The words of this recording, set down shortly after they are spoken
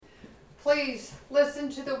Please listen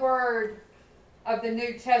to the word of the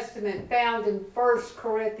New Testament found in 1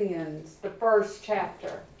 Corinthians, the first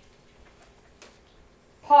chapter.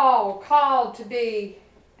 Paul, called to be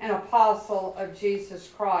an apostle of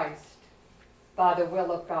Jesus Christ by the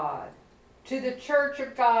will of God, to the church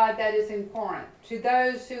of God that is in Corinth, to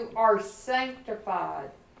those who are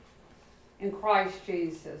sanctified in Christ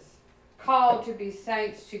Jesus, called to be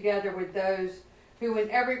saints together with those who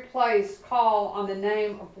in every place call on the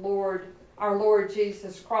name of our Lord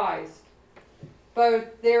Jesus Christ,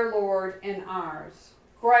 both their Lord and ours.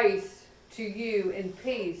 Grace to you and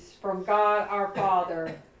peace from God our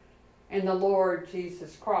Father and the Lord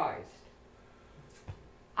Jesus Christ.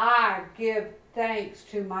 I give thanks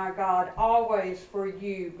to my God always for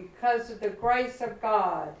you because of the grace of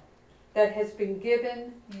God that has been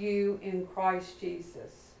given you in Christ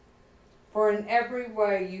Jesus. For in every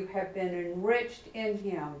way you have been enriched in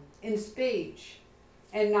him, in speech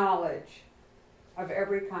and knowledge of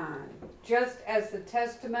every kind, just as the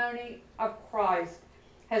testimony of Christ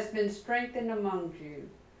has been strengthened among you,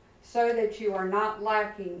 so that you are not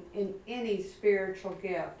lacking in any spiritual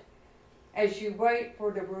gift, as you wait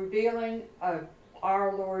for the revealing of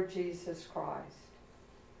our Lord Jesus Christ.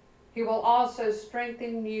 He will also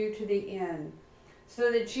strengthen you to the end,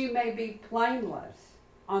 so that you may be blameless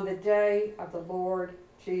on the day of the Lord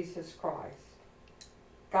Jesus Christ.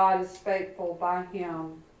 God is faithful. By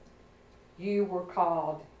him you were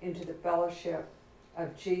called into the fellowship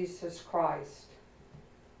of Jesus Christ,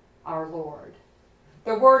 our Lord.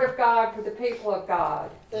 The word of God for the people of God.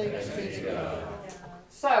 Thanks be to God.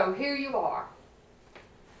 So here you are,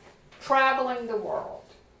 traveling the world.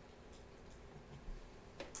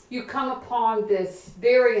 You come upon this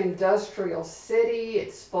very industrial city.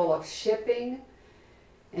 It's full of shipping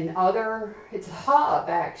and it's a hub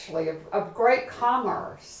actually of great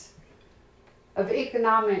commerce, of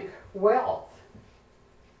economic wealth.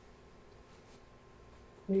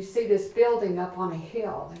 And you see this building up on a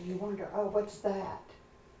hill and you wonder, oh, what's that?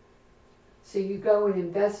 So you go and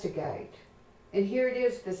investigate. And here it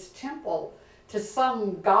is, this temple to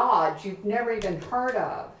some god you've never even heard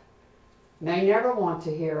of, may never want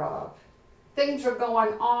to hear of. Things are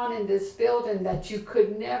going on in this building that you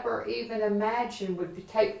could never even imagine would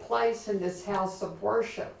take place in this house of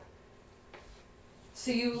worship.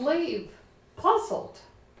 So you leave puzzled,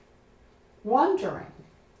 wondering.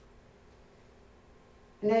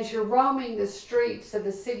 And as you're roaming the streets of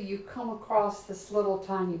the city, you come across this little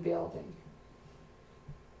tiny building.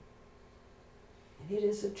 And it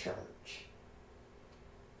is a church.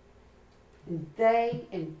 And they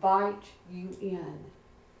invite you in.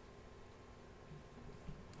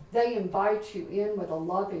 They invite you in with a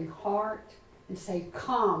loving heart and say,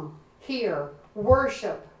 come here,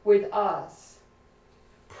 worship with us.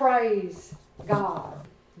 Praise God.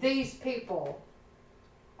 These people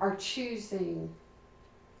are choosing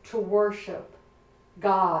to worship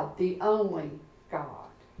God, the only God.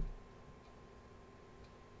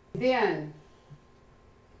 Then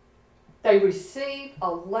they receive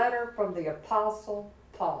a letter from the Apostle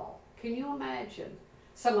Paul. Can you imagine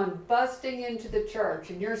someone busting into the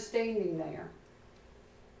church and you're standing there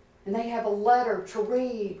and they have a letter to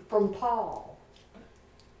read from Paul?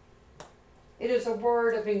 It is a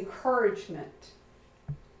word of encouragement.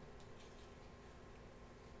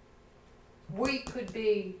 We could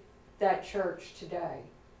be that church today.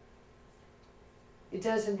 It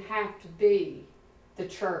doesn't have to be the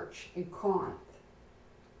church in Corinth.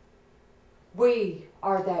 We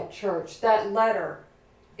are that church. That letter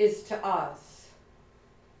is to us.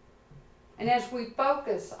 And as we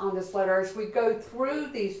focus on this letter, as we go through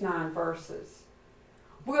these 9 verses,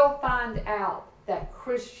 we'll find out that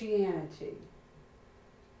Christianity,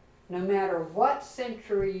 no matter what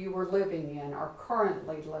century you were living in or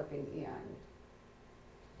currently living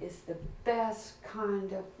in, is the best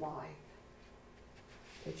kind of life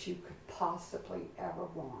that you could possibly ever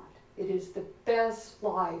want. It is the best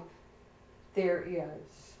life there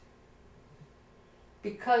is.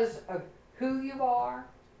 Because of who you are,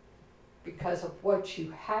 because of what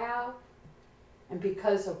you have, and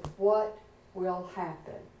because of what will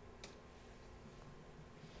happen.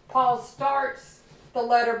 Paul starts the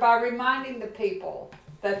letter by reminding the people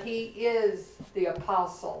that he is the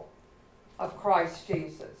apostle of Christ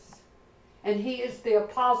Jesus. And he is the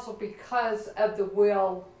apostle because of the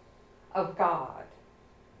will of God.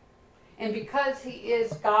 And because he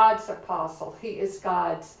is God's apostle, he is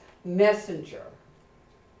God's messenger.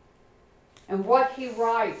 And what he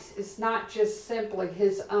writes is not just simply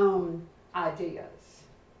his own ideas.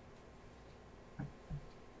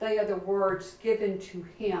 They are the words given to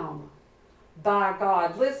him by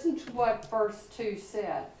God. Listen to what verse 2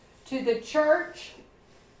 said. To the church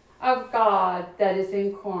of God that is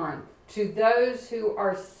in Corinth, to those who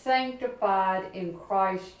are sanctified in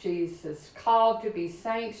Christ Jesus, called to be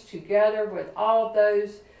saints together with all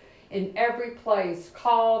those in every place,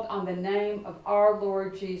 called on the name of our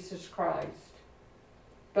Lord Jesus Christ,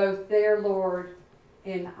 both their Lord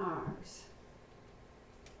and ours.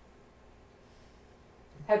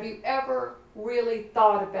 Have you ever really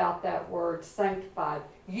thought about that word, sanctified?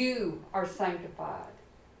 You are sanctified.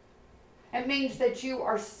 It means that you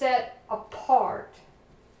are set apart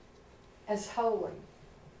as holy.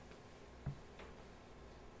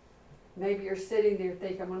 Maybe you're sitting there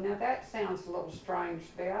thinking, well, now that sounds a little strange,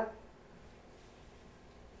 Beth.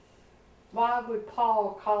 Why would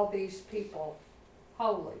Paul call these people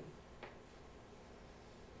holy?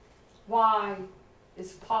 Why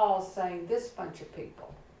is Paul saying this bunch of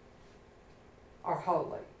people are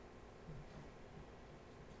holy?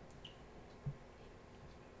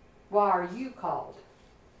 Why are you called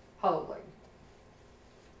holy?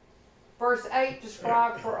 Verse 8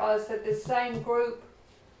 described for us that this same group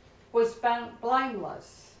was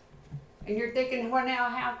blameless. And you're thinking, well, now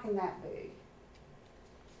how can that be?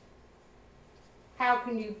 How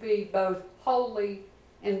can you be both holy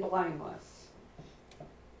and blameless?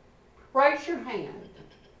 Raise your hand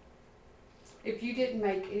if you didn't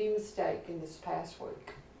make any mistake in this past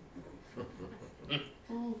week.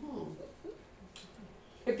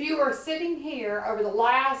 If you were sitting here over the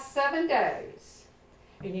last 7 days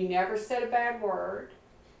and you never said a bad word,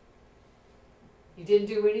 you didn't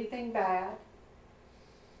do anything bad,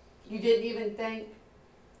 you didn't even think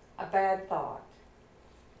a bad thought,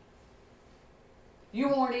 you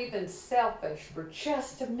weren't even selfish for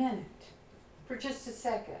just a minute, for just a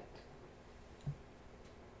second,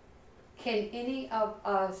 can any of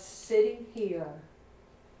us sitting here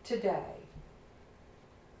today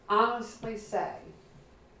honestly say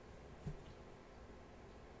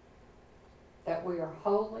that we are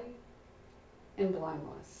holy and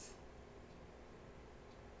blameless?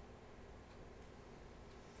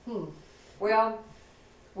 Well,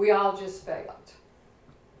 we all just failed.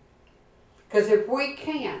 Because if we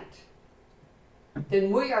can't,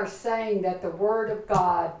 then we are saying that the Word of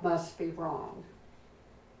God must be wrong.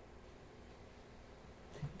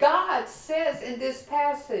 God says in this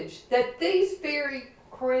passage that these very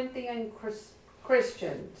Corinthian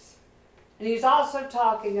Christians, and he's also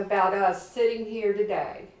talking about us sitting here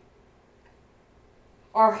today,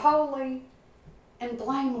 are holy and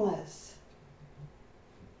blameless.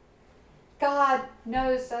 God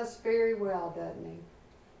knows us very well, doesn't he?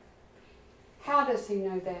 How does he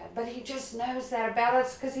know that? But he just knows that about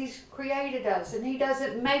us because he's created us and he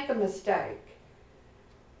doesn't make a mistake.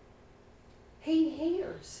 He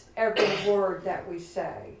hears every word that we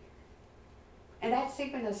say. And that's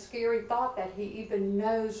even a scary thought, that he even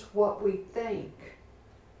knows what we think.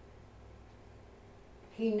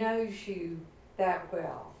 He knows you that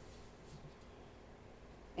well.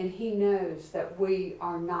 And he knows that we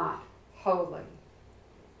are not holy.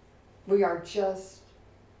 We are just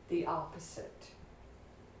the opposite.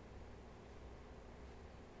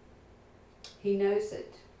 He knows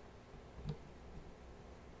it.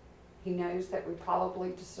 He knows that we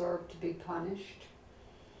probably deserve to be punished,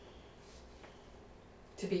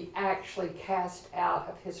 to be actually cast out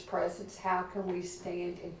of his presence. How can we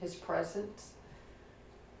stand in his presence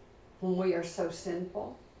when we are so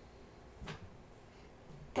sinful?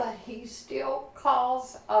 But he still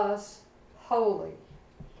calls us holy.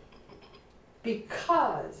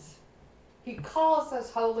 Because he calls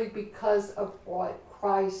us holy because of what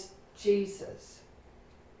Christ Jesus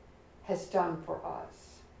has done for us.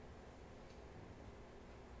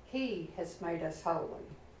 He has made us holy.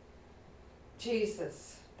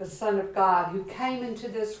 Jesus, the Son of God, who came into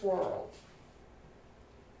this world.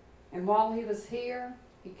 And while he was here,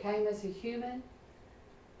 he came as a human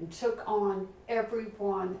and took on every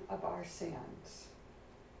one of our sins.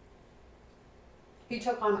 He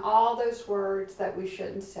took on all those words that we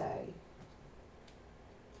shouldn't say,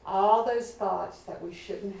 all those thoughts that we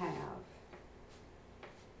shouldn't have,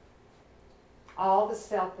 all the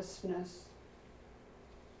selfishness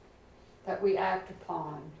that we act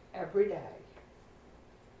upon every day.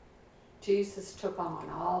 Jesus took on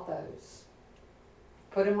all those,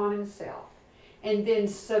 put them on himself, and then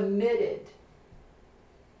submitted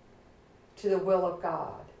to the will of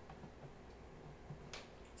God.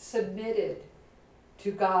 Submitted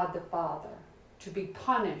to God the Father, to be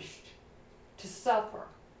punished, to suffer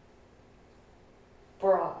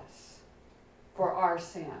for us, for our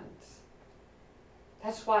sins.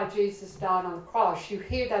 That's why Jesus died on the cross. You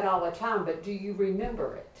hear that all the time, but do you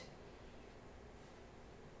remember it?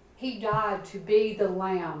 He died to be the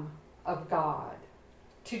Lamb of God,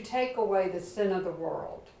 to take away the sin of the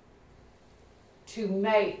world, to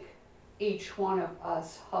make each one of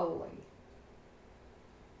us holy.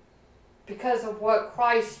 Because of what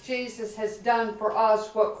Christ Jesus has done for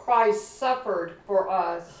us, what Christ suffered for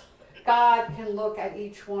us, God can look at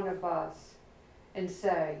each one of us and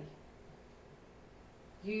say,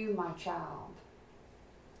 you, my child,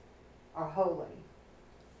 are holy.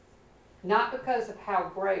 Not because of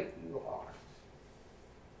how great you are,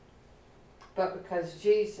 but because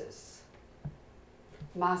Jesus,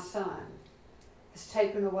 my son, has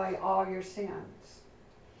taken away all your sins.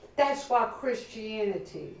 That's why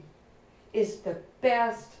Christianity is the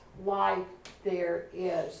best life there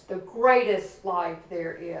is, the greatest life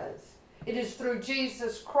there is. It is through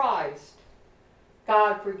Jesus Christ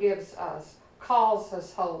God forgives us, calls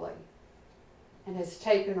us holy, and has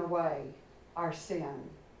taken away our sin.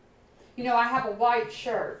 You know, I have a white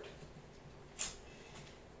shirt.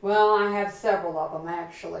 Well, I have several of them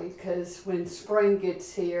actually, because when spring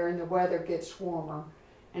gets here and the weather gets warmer,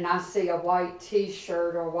 and I see a white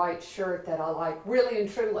t-shirt or a white shirt that I like, really and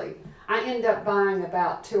truly, I end up buying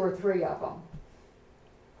about 2 or 3 of them,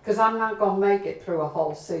 because I'm not going to make it through a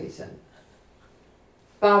whole season.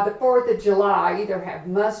 By the 4th of July, I either have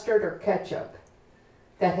mustard or ketchup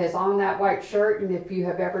that has on that white shirt, and if you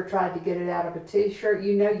have ever tried to get it out of a t-shirt,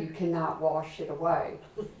 you know you cannot wash it away.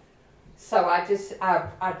 So I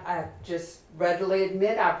just readily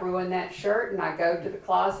admit I've ruined that shirt, and I go to the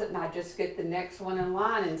closet and I just get the next one in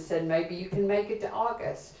line and said, maybe you can make it to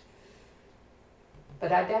August.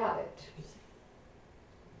 But I doubt it.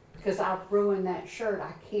 Because I've ruined that shirt.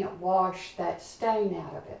 I can't wash that stain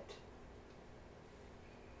out of it.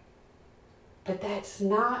 But that's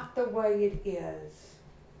not the way it is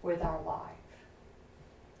with our life.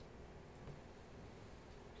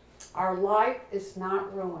 Our life is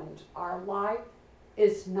not ruined. Our life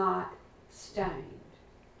is not stained.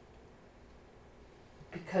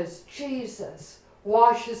 Because Jesus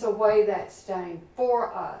washes away that stain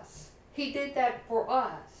for us. He did that for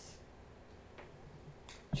us.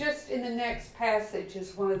 Just in the next passage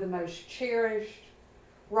is one of the most cherished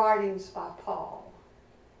writings by Paul.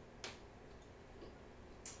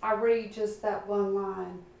 I read just that one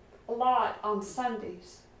line a lot on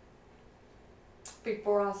Sundays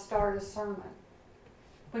before I start a sermon.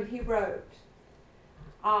 When he wrote,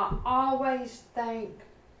 I always thank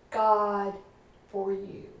God for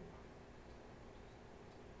you,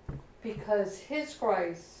 because his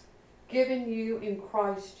grace given you in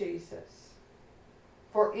Christ Jesus,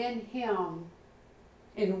 for in him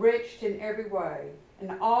enriched in every way,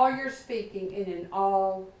 in all your speaking and in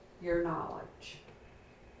all your knowledge.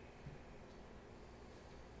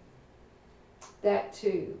 That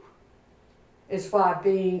too is why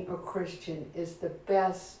being a Christian is the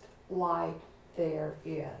best life there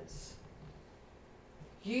is.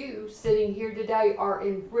 You sitting here today are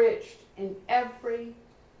enriched in every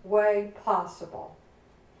way possible.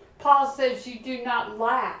 Paul says you do not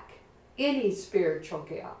lack any spiritual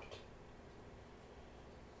gift.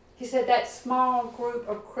 He said that small group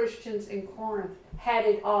of Christians in Corinth had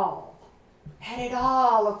it all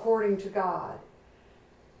according to God.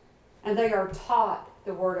 And they are taught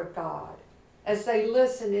the Word of God. As they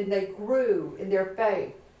listened and they grew in their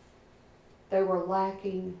faith, they were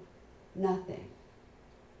lacking nothing.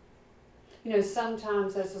 You know,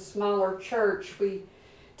 sometimes as a smaller church, we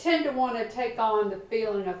tend to want to take on the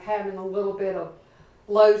feeling of having a little bit of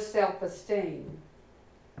low self-esteem.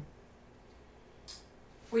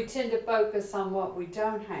 We tend to focus on what we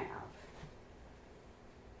don't have.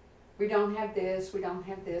 We don't have this, we don't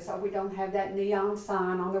have this, or we don't have that neon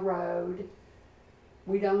sign on the road.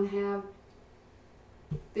 We don't have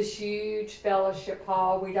this huge fellowship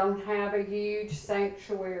hall. We don't have a huge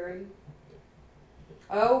sanctuary.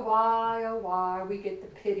 Oh why, we get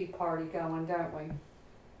the pity party going, don't we?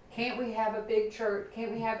 Can't we have a big church?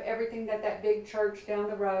 Can't we have everything that big church down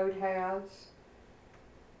the road has?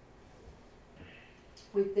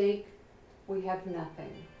 We think we have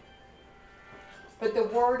nothing. But the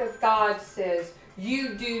Word of God says, you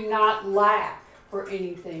do not lack for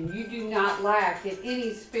anything. You do not lack in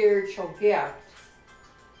any spiritual gift.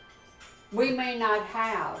 We may not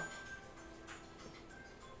have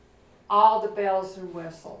all the bells and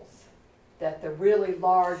whistles that the really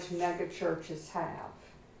large mega churches have.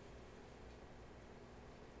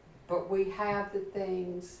 But we have the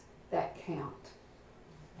things that count.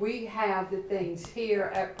 We have the things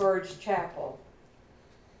here at Bird's Chapel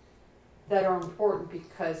that are important,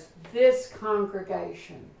 because this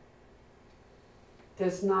congregation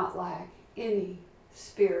does not lack any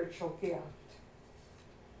spiritual gift.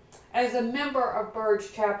 As a member of Bird's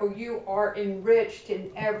Chapel, you are enriched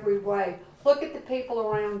in every way. Look at the people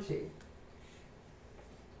around you.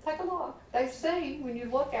 Take a look. They seem, when you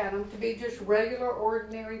look at them, to be just regular,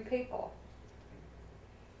 ordinary people.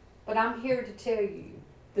 But I'm here to tell you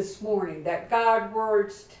this morning that God's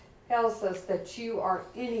words tells us that you are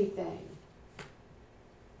anything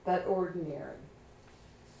but ordinary.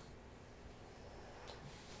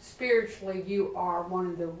 Spiritually, you are one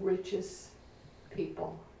of the richest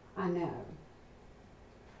people I know.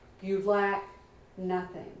 You lack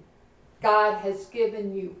nothing. God has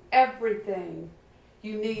given you everything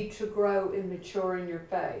you need to grow and mature in your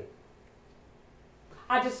faith.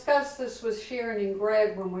 I discussed this with Sharon and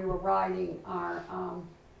Greg when we were writing our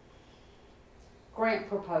grant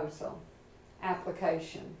proposal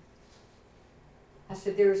application. I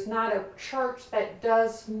said, there's not a church that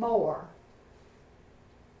does more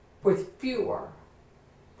with fewer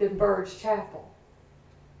than Bird's Chapel.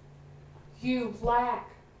 You lack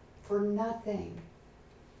for nothing.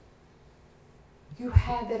 You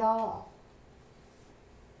have it all.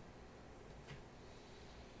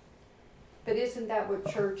 But isn't that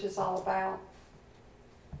what church is all about?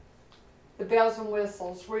 The bells and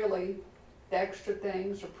whistles, really, the extra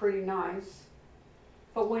things are pretty nice.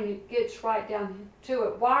 But when it gets right down to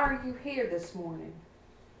it, why are you here this morning?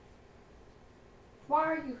 Why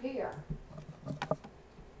are you here?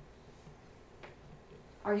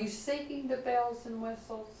 Are you seeking the bells and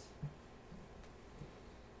whistles?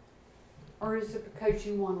 Or is it because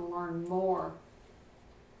you want to learn more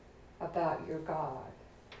about your God?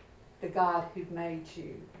 The God who made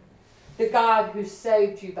you. The God who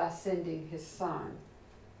saved you by sending His Son.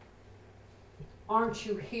 Aren't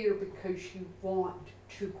you here because you want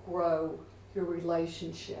to grow your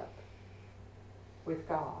relationship with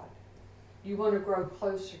God? You want to grow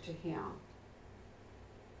closer to Him.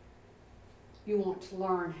 You want to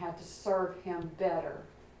learn how to serve Him better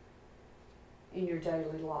in your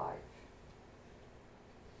daily life.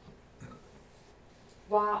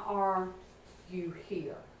 Why are you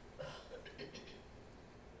here?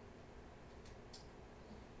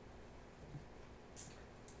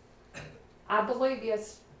 I believe,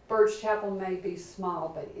 yes, Bird's Chapel may be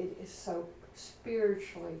small, but it is so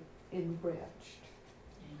spiritually enriched.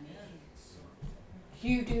 Amen.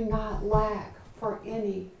 You do not lack for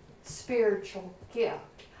any spiritual gift.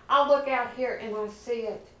 I look out here and I see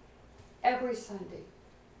it every Sunday.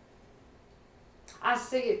 I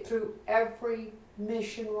see it through every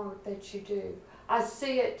mission work that you do. I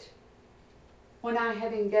see it when I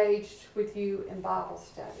have engaged with you in Bible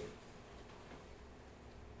study.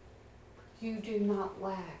 You do not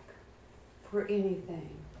lack for anything.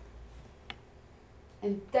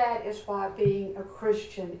 And that is why being a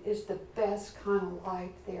Christian is the best kind of life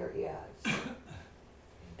there is.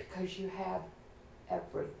 Because you have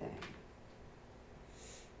everything.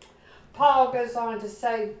 Paul goes on to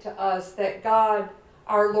say to us that God,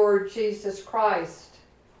 our Lord Jesus Christ,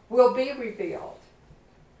 will be revealed.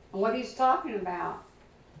 And what he's talking about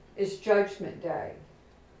is Judgment Day.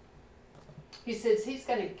 He says He's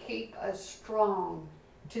going to keep us strong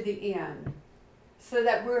to the end so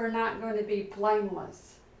that we're not going to be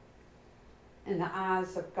blameless in the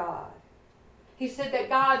eyes of God. He said that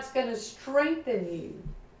God's going to strengthen you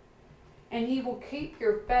and He will keep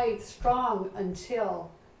your faith strong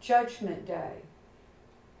until Judgment Day.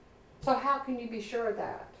 So how can you be sure of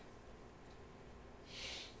that?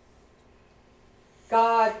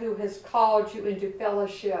 God, who has called you into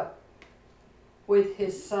fellowship with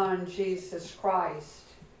His Son, Jesus Christ,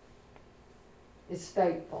 is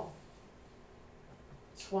faithful.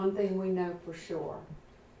 It's one thing we know for sure.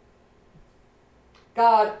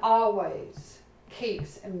 God always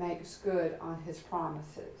keeps and makes good on His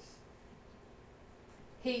promises.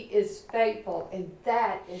 He is faithful, and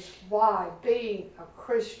that is why being a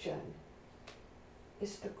Christian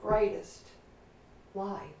is the greatest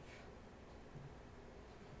life.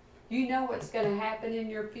 You know what's going to happen in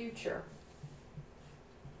your future.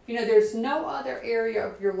 You know, there's no other area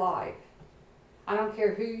of your life, I don't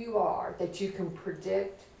care who you are, that you can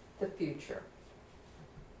predict the future.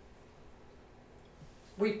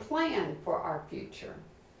 We plan for our future.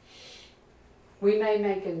 We may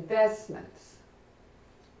make investments,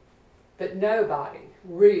 but nobody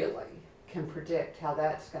really can predict how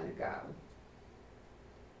that's going to go.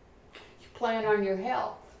 You plan on your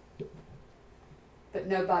health, but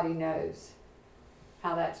nobody knows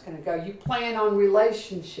how that's going to go. You plan on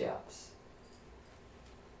relationships,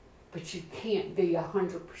 but you can't be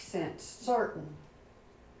 100% certain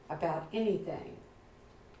about anything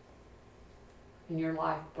in your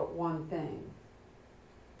life but one thing.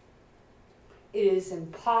 It is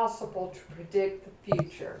impossible to predict the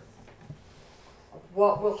future, of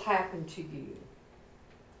what will happen to you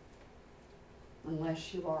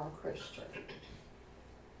unless you are a Christian.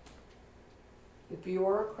 If you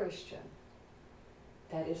are a Christian,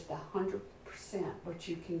 that is the 100% what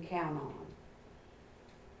you can count on.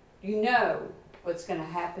 You know what's going to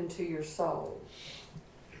happen to your soul.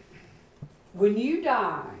 When you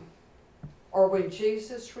die, or when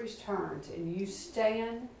Jesus returns and you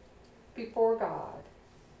stand before God,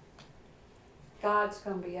 God's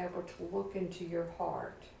going to be able to look into your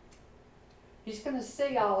heart. He's going to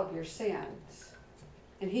see all of your sins.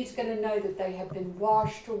 And He's going to know that they have been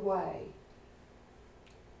washed away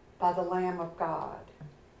by the Lamb of God.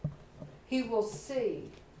 He will see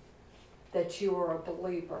that you are a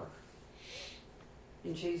believer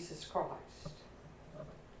in Jesus Christ.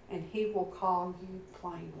 And He will call you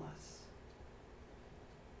blameless.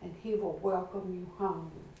 And He will welcome you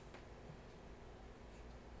home.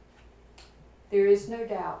 There is no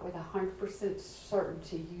doubt, with 100%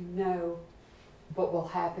 certainty, you know what will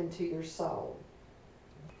happen to your soul.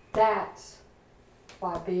 That's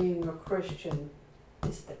why being a Christian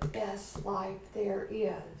is the best life there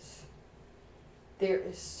is. There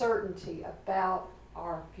is certainty about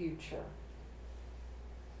our future.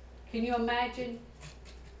 Can you imagine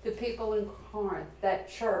the people in Corinth, that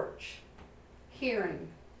church, hearing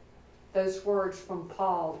those words from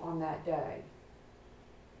Paul on that day?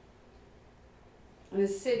 In a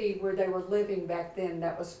city where they were living back then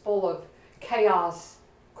that was full of chaos,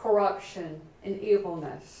 corruption, and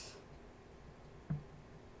evilness.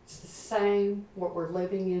 It's the same what we're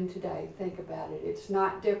living in today. Think about it. It's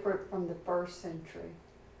not different from the first century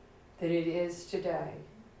than it is today.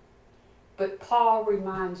 But Paul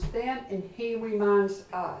reminds them, and he reminds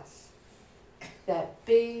us, that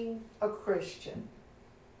being a Christian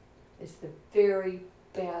is the very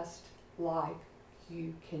best life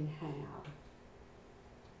you can have.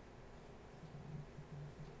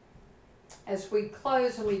 As we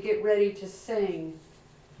close and we get ready to sing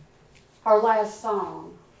our last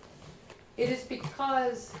song, it is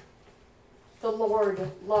because the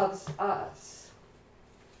Lord loves us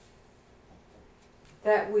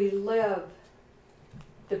that we live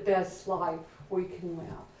the best life we can live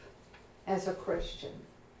as a Christian.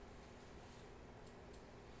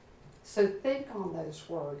 So think on those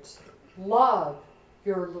words. Love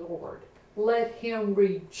your Lord. Let Him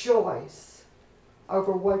rejoice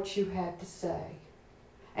over what you have to say.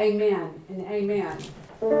 Amen and amen.